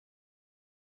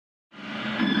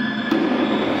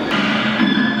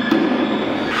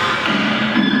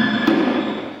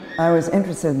I was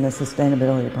interested in the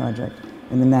sustainability project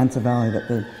in the Nansa Valley that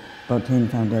the Botín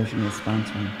Foundation was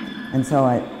sponsoring. And so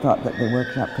I thought that the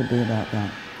workshop could be about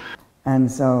that. And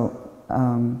so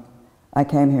I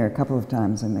came here a couple of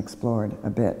times and explored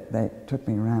a bit. They took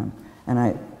me around. And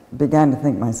I began to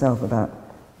think myself about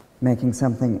making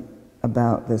something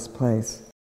about this place.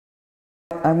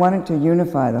 I wanted to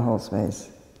unify the whole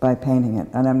space by painting it,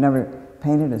 and I've never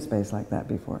painted a space like that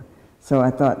before. So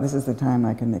I thought this is the time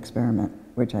I can experiment,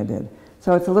 which I did.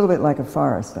 So it's a little bit like a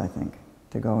forest, I think,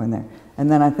 to go in there.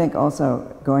 And then I think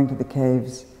also going to the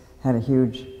caves had a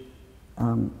huge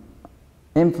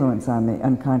influence on me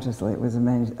unconsciously. It was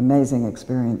an amazing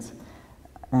experience.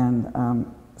 And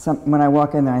when I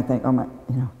walk in there, I think, oh my,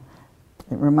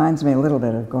 it reminds me a little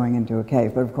bit of going into a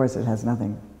cave, but of course it has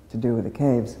nothing to do with the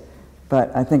caves.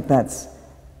 But I think that's,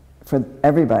 for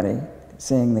everybody,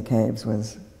 seeing the caves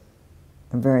was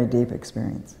a very deep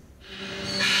experience.